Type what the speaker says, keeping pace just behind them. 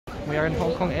We are in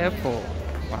Hong Kong Airport.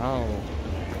 Wow.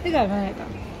 呢個係咩嚟㗎？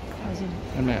睇下先。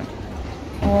係咩啊？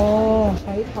哦，洗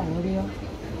頭嗰啲咯，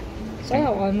洗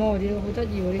頭按摩嗰啲咯，好得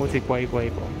意喎呢個。好似龜龜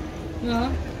噃。咩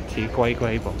啊？似龜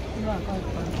龜噃。應該係龜龜。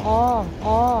哦，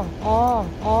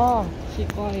似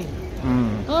龜。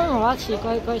嗯。我話似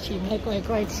龜龜，似咩龜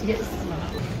龜似一時。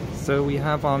So we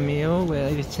have our meal. We're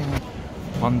eating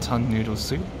wonton noodle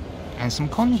soup and some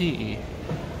congee.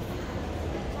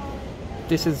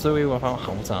 This is Zoe without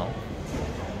口罩。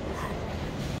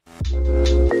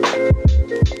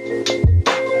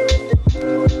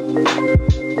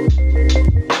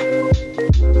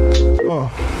Oh.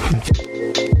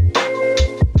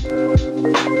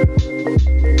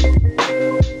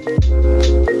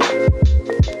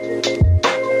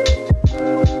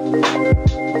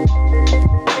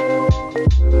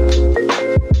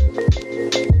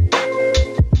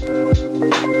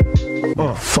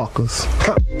 Oh, fuckers.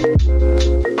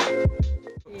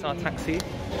 It's our taxi.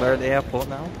 We're at the airport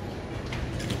now.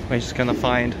 We're just gonna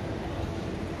find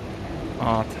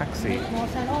our taxi.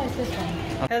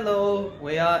 Hello,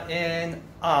 we are in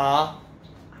our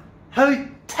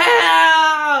hotel.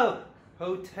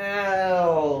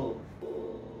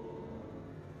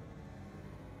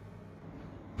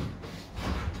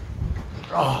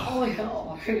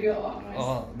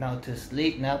 Oh, now to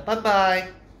sleep now. Bye bye.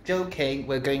 Joking.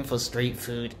 We're going for street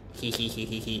food. So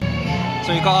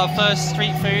we got our first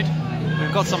street food.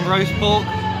 We've got some roast pork,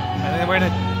 and then we're in a.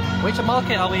 Which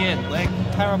market are we in? Like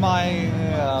Paramai,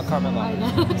 I can't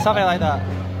remember. Something like that.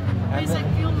 And It's like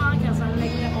few markets are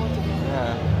linked all together.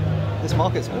 yeah, this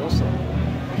market's awesome.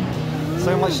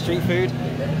 So much street food.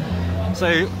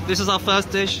 So this is our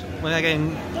first dish. We're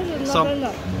getting some.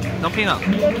 No peanut.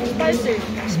 Spicy.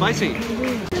 Spicy.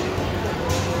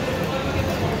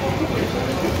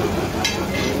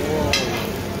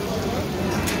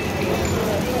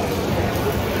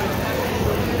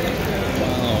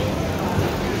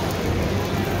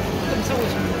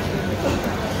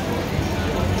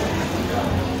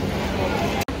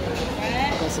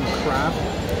 Got some crab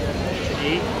to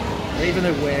eat. I don't even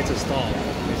know where to start.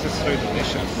 It's just so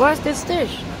delicious. What's this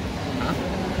dish? Huh?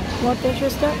 What dish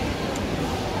is that?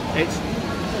 It's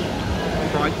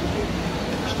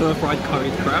stir-fried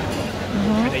curried crab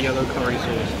and a yellow curry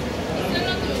sauce.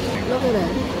 Look at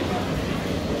that.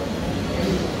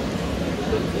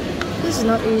 This is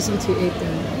not easy to eat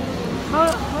though.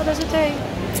 How does it taste?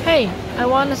 Hey, I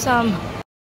want some.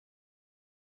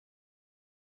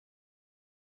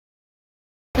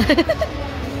 Oh,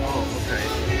 okay.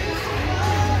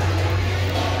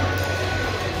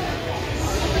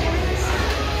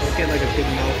 I'll get like a big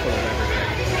mouthful of everything.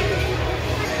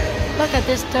 Look at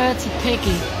this dirty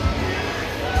piggy.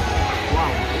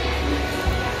 Wow.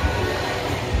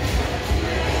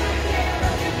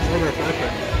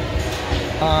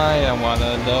 I am one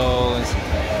of those.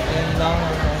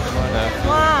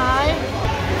 Why?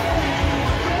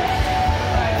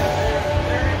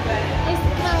 It's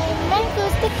my mango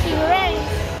sticky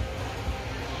rice.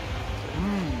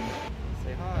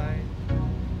 Say hi.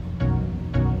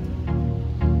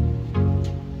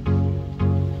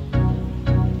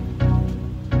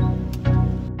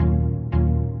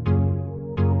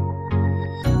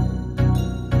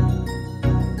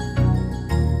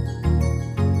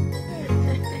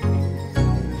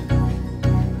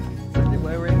 So they're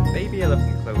wearing baby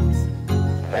elephant clothes.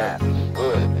 That's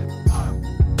good.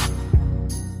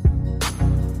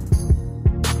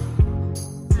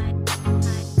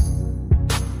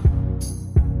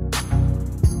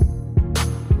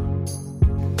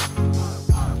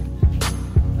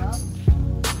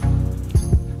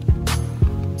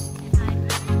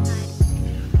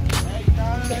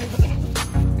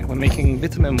 And we're making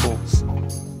vitamin balls.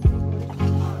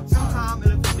 Sometimes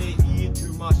elephant they eat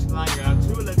too much, like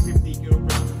 250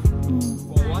 kilograms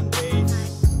for one day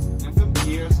and some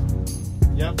beers.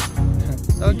 Yep.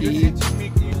 Doggy. To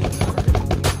make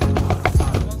it.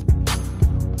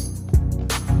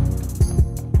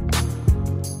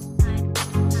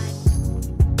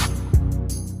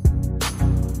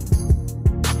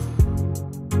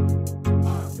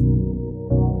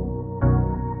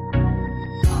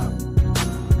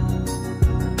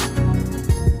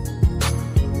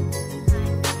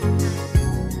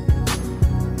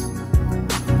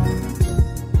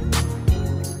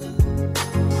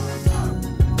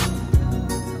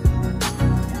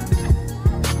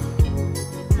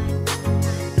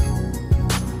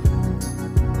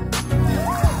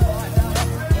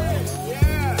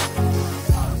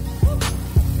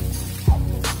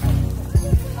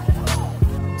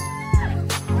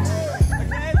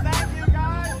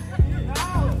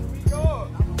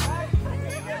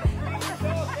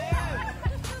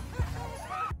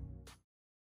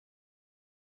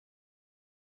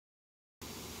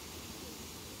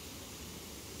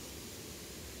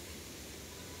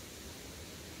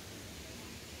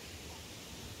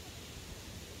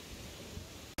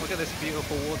 Look at this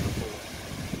beautiful waterfall.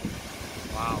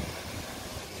 Wow.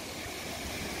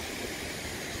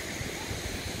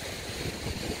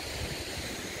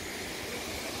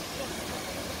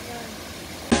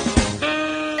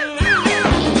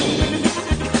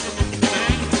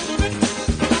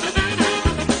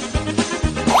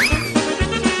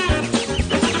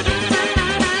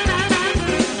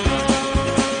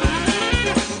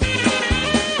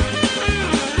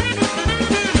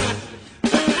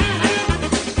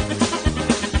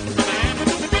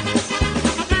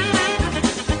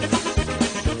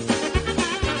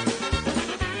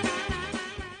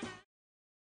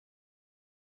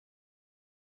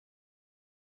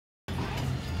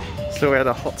 So we're at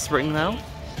a hot spring now.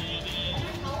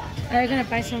 Are you gonna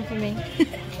buy some for me?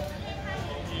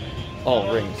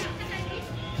 Oh, rings.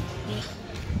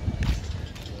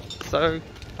 So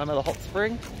I'm at a hot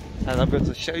spring and I'm going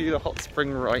to show you the hot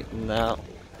spring right now.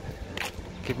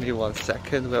 Give me 1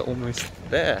 second, we're almost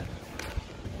there.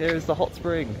 Here is the hot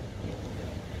spring.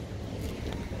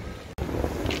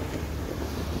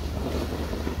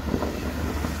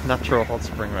 Natural hot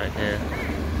spring right here.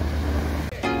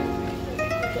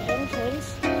 The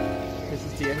entrance. This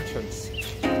is the entrance.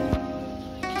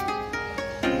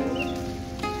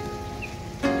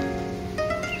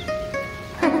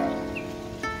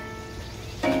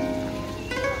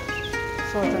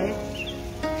 So thấy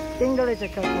tiếng đó là chỉ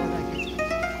cầu cổ này.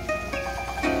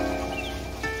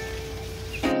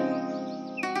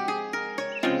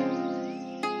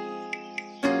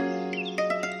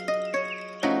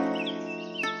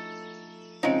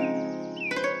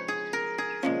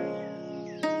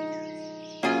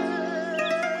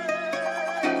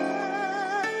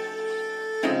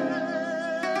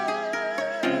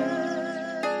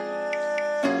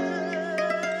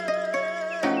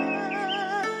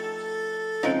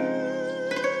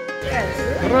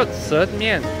 Roasted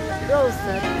mian.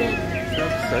 Roasted pig.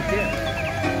 Roasted mian.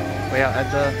 We are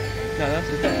at the... No, that's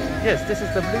it. Yes, this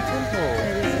is the Blue Temple.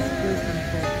 This is Blue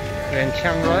Temple. We're in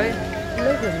Chiang Mai.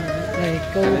 Look at it, like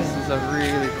And gold. this is a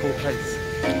really cool place.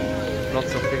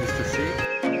 Lots of things to see.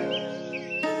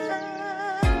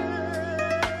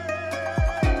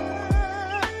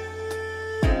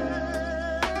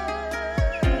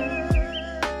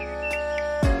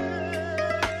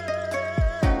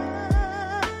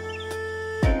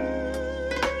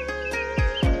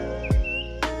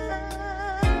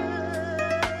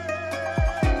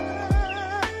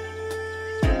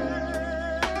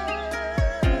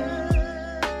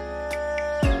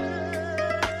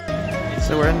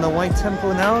 So we're in the White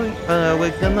Temple now. We're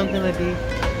not going to be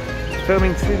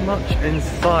filming too much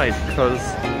inside because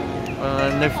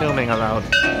no filming allowed.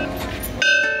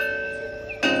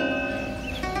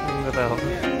 Ring the bell.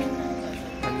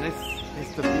 And this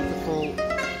is the beautiful,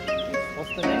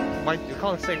 what's the name? White, you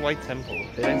can't say White Temple.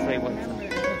 They don't say White Temple.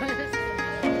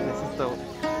 This is the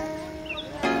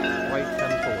White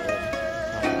Temple.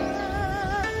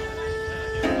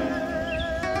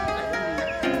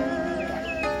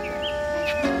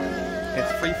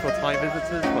 It's free for Thai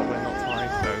visitors, but we're not Thai,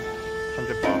 so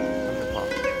 100 baht, 100 baht.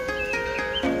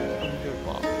 100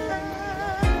 baht.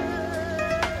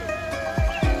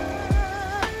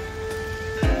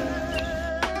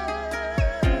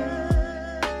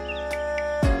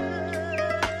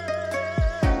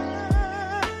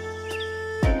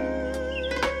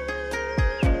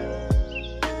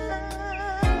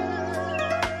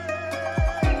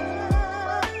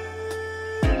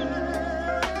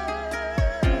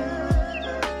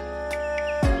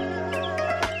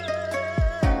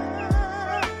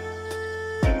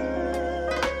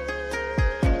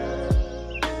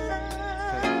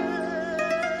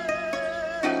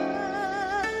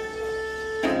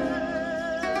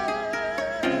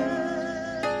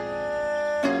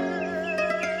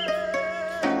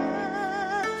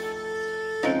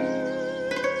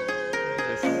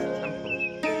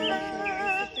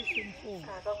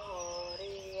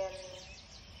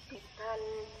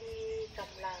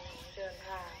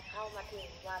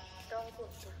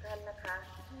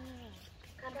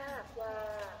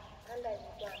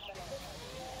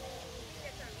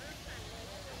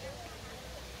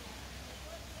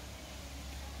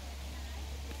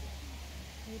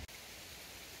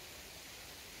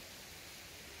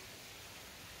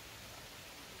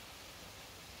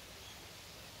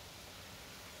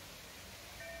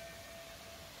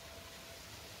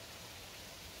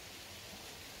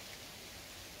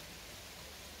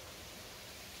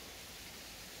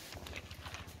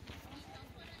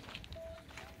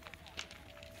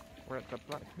 We're at the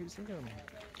Black Museum.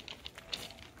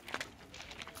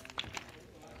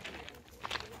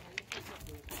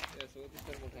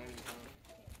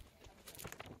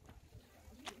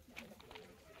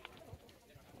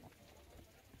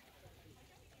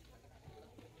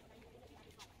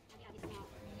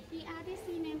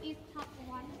 artist top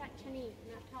one Chinese,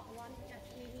 not top one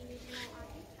Chinese. He is no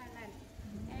artist Thailand,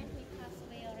 and he passed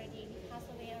away already. He passed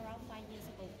away around 5 years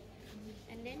ago,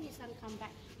 and then his son come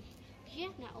back. Here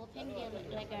now open here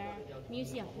like a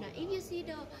museum. Now if you see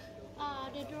the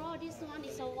draw, this one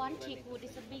is a one teak wood.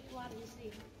 It's a big one. You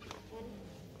see,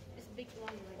 it's big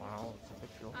one. Wow, it's a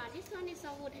big draw. This one is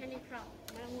a wood handicraft.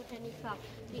 Wood handicraft.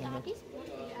 The artist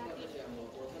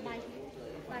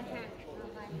by hand.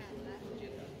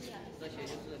 Yeah.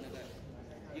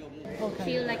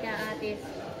 Feel like an artist.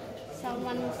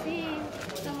 Someone sing,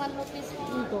 someone look this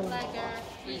one like a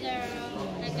eagle,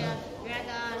 like a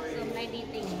dragon, so many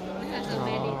things. It has so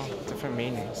many things. Different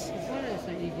meanings. What is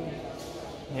an eagle?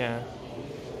 Yeah.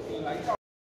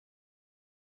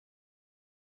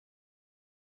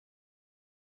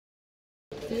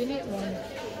 Do you need one?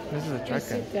 This is a Just dragon.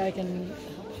 sit there, I can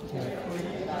You would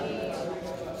like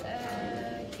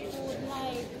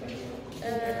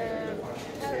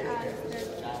tell us the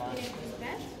chocolate is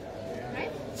best,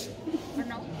 right? Or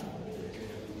no?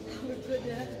 Good,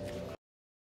 yeah.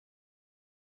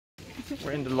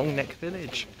 We're in the long neck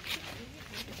village.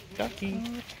 Ducky.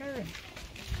 Karen.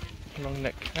 Long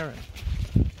neck Karen.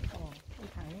 Oh,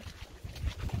 okay.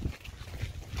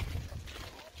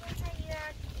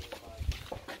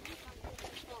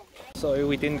 So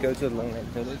we didn't go to the long neck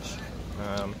village.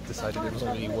 Decided it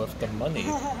wasn't really worth the money.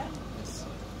 It's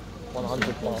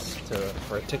 100 baht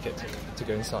for a ticket to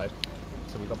go inside.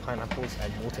 So we got pineapples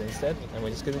and water instead, and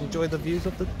we're just going to enjoy the views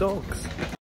of the dogs.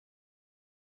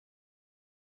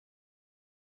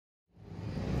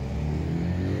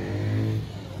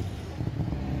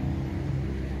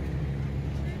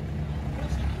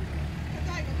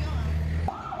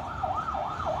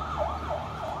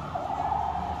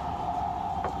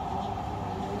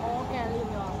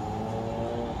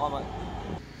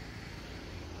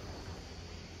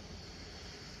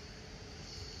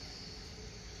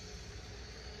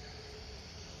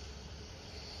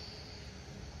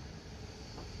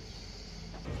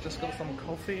 Just got some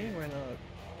coffee. We're in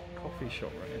a coffee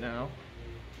shop right now.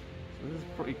 So this is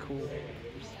pretty cool.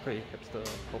 It's a pretty hipster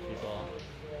coffee bar.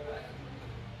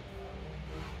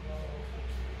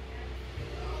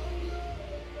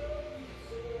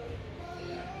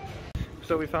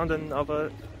 So we found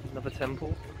another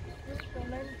temple.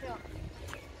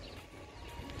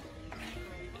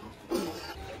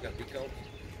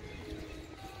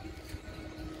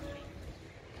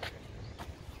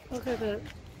 Look at it.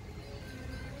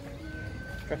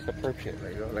 Dressed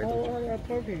appropriately.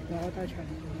 Appropriate.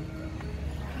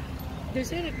 They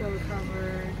said it will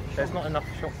cover. There's not enough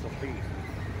shots of these.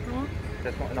 Huh?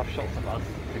 There's not enough shots of us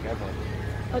together.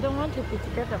 I don't want to be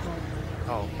together.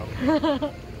 Oh,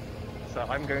 okay. So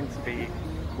I'm going to be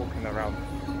walking around.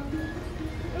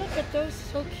 Look at those,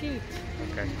 so cute.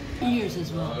 Okay. Ears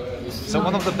as well. So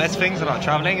one of the best things about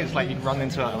traveling is like you run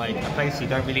into a place you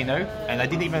don't really know, and I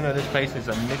didn't even know this place is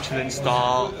a Michelin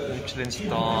star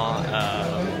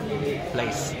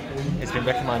place. It's been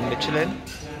recommended Michelin,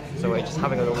 so we're just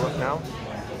having a little look now.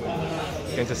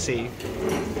 Going to see.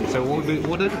 So what we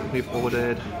ordered? We've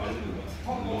ordered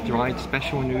dried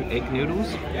special egg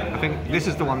noodles. I think this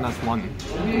is the one that's won.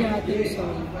 Yeah, I think so.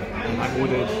 And I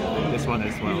ordered this one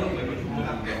as well.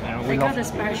 We got the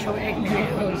special egg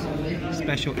noodles.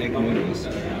 Special egg noodles.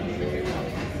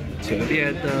 特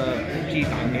别的鸡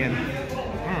蛋面.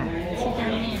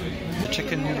 The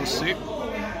chicken noodle soup.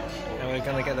 And we're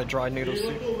gonna get the dried noodle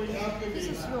soup. This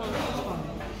is your one.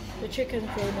 The chicken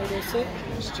for noodle soup.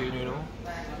 Stew noodle.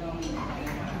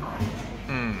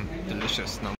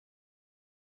 Delicious.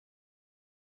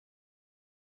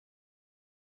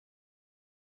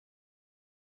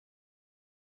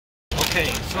 Okay,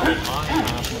 so I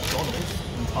have McDonald's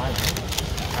in Thailand,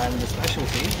 and the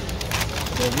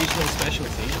regional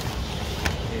specialty,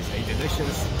 is a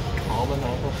delicious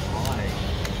carbonara pie.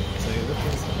 So you look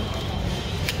inside.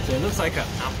 So it looks like an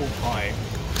apple pie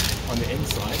on the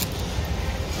inside,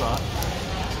 but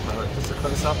just a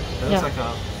close up. It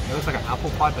looks like an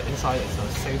apple pie, but inside it's a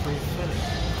savory filling.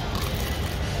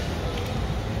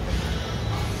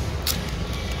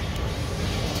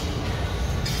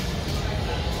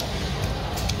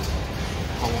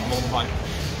 More bite.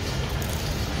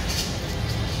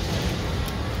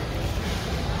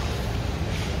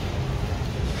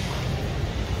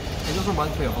 It just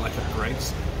reminds me of like a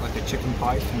Greg's, like a chicken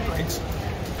pie from Greg's.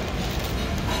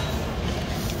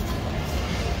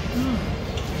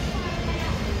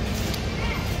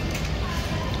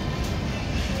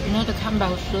 You know the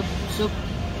Campbell soup?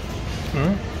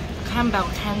 Campbell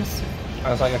can soup.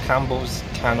 It's like a Campbell's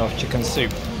can of chicken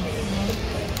soup.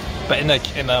 But in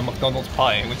a McDonald's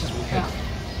pie, which is wicked. Yeah.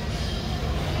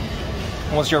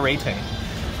 What's your rating?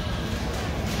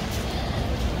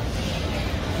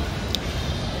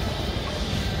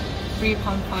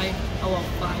 3.5 out of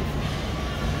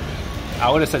 5. I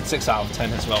would have said 6 out of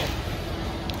 10 as well.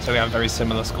 So we have very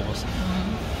similar scores.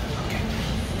 Okay.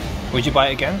 Would you buy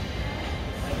it again?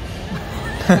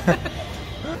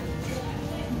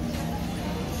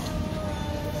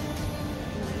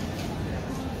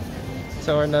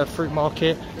 So we're in the fruit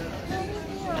market.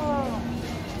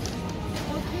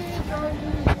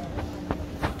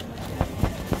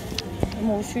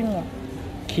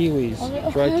 Kiwis,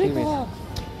 dried kiwis.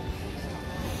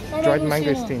 Dried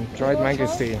mangosteen, dried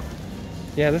mangosteen.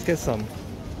 Yeah, let's get some.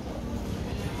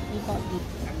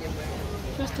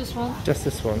 Just this one? Just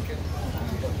this one.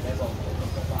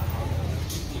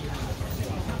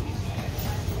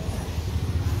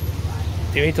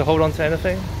 Do you need to hold on to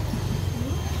anything?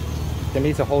 Do you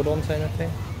need to hold on to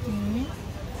anything?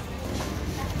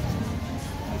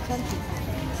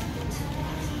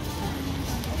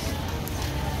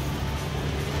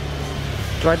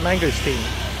 Dried mangosteen.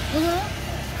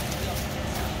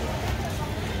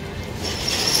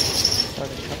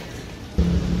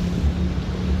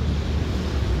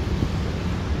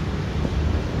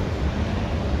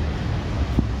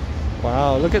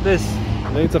 Wow, look at this.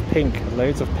 Loads of pink,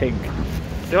 loads of pink.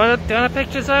 Do you want a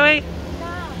picture, Zoe? No.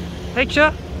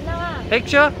 Picture? No.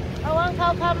 Picture? I want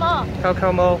Kokomo.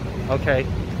 Kokomo. Okay.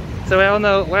 So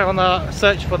we're on a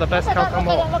search for the best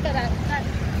Kokomo. Look at that.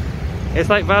 It's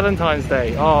like Valentine's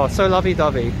Day. Oh, so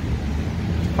lovey-dovey.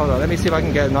 Hold on, let me see if I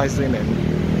can get a nice zoom in.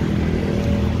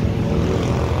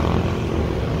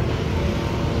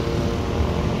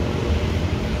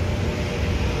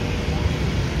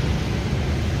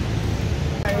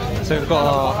 So we've got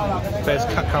our best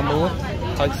Kokomo.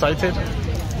 Are you excited?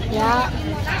 Yeah.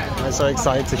 I'm so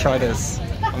excited to try this.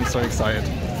 I'm so excited.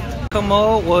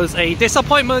 Kokomo was a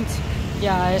disappointment.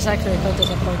 Yeah, it's actually quite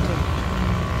disappointing.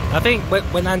 I think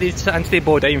when Anthony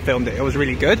Bourdain filmed it, it was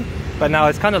really good, but now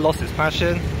it's kind of lost its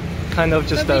passion. Kind of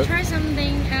just. But we try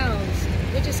something else,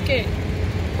 which is good.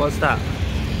 What's that?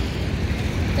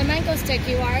 The mango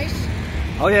sticky rice.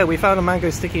 Oh yeah, we found a mango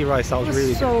sticky rice. That was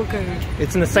really so good. good.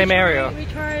 It's in the same area. We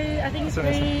tried, I think, It's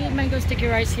 3 mango sticky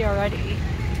rice here already,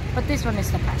 but this one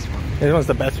is the best one. This one's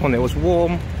the best one. It was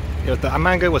warm. The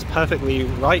mango was perfectly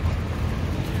ripe.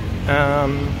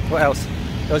 What else?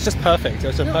 It was just perfect. It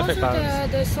was a perfect balance.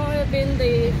 The soybean,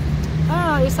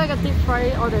 it's like a deep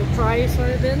fry or the dry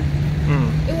soybean.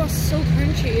 It was so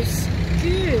crunchy. It's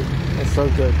good. It's so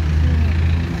good.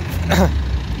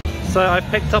 So I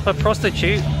picked up a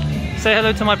prostitute. Say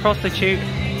hello to my prostitute.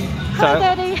 Hi,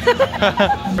 Daddy.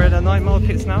 We're at the night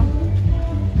markets now.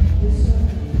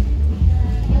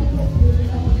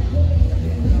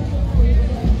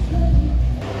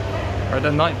 We're at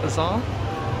the night bazaar.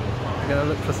 We're gonna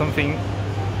look for something.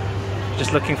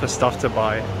 Just looking for stuff to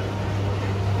buy.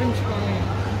 I'm trying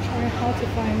how to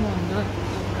find one.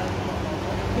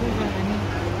 Couldn't find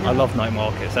any. I love night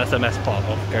markets. That's the best part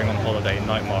of going on holiday,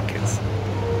 night markets.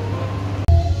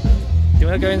 Do you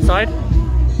want to go inside?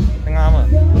 Hang on.